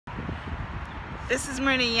This is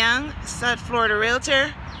Myrna Young, South Florida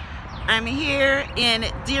Realtor. I'm here in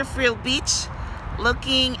Deerfield Beach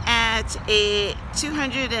looking at a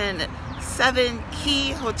 207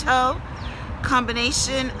 key hotel,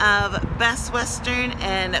 combination of Best Western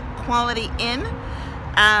and Quality Inn.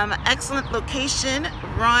 Excellent location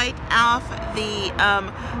right off the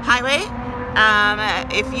highway.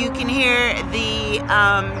 If you can hear the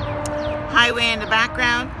highway in the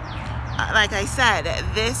background, like I said,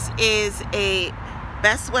 this is a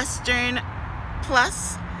Best Western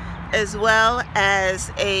Plus as well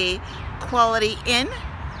as a Quality Inn.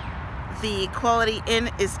 The Quality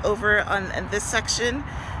Inn is over on this section.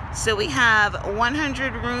 So we have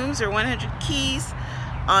 100 rooms or 100 keys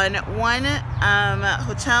on one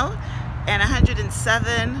hotel and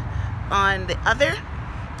 107 on the other.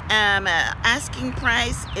 Asking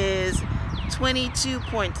price is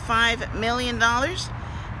 $22.5 million.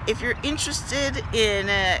 If you're interested in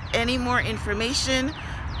any more information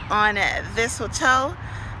on this hotel,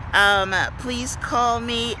 please call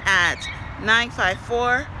me at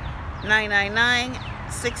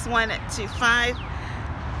 954-999-6125.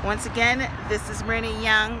 Once again, this is Myrna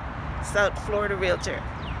Young, South Florida Realtor.